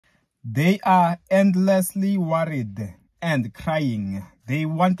They are endlessly worried and crying. They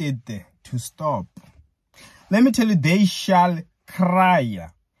want it to stop. Let me tell you, they shall cry,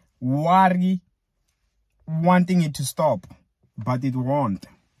 worry, wanting it to stop, but it won't.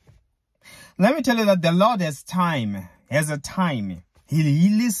 Let me tell you that the Lord has a time. He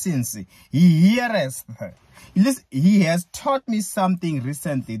listens, He hears. He has taught me something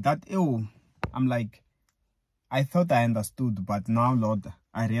recently that, I'm like, I thought I understood, but now, Lord,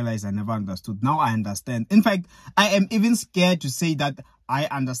 I realize I never understood. Now I understand. In fact, I am even scared to say that I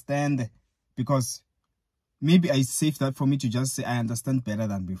understand, because maybe it's safe that for me to just say I understand better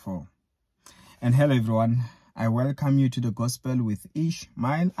than before. And hello, everyone. I welcome you to the Gospel with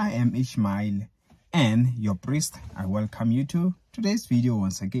Ishmael. I am Ishmael and your priest. I welcome you to today's video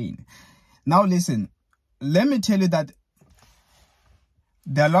once again. Now listen, let me tell you that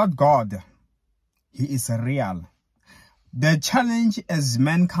the Lord God, He is real. The challenge as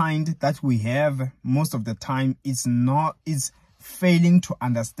mankind that we have most of the time is failing to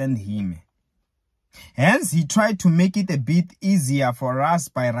understand Him. Hence, He tried to make it a bit easier for us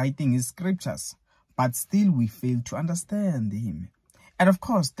by writing His scriptures, but still we fail to understand Him. And of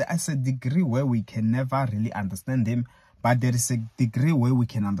course, there is a degree where we can never really understand Him, but there is a degree where we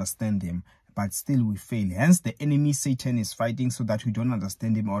can understand Him, but still we fail. Hence, the enemy Satan is fighting so that we don't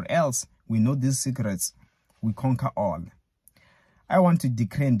understand Him, or else we know these secrets, we conquer all. I want to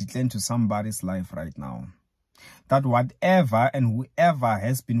decree and declare to somebody's life right now that whatever and whoever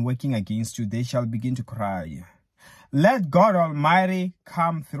has been working against you, they shall begin to cry. Let God Almighty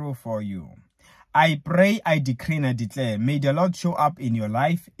come through for you. I pray, I decree and I declare, may the Lord show up in your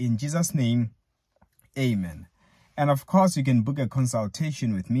life in Jesus' name. Amen. And of course, you can book a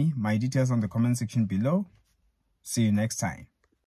consultation with me. My details on the comment section below. See you next time.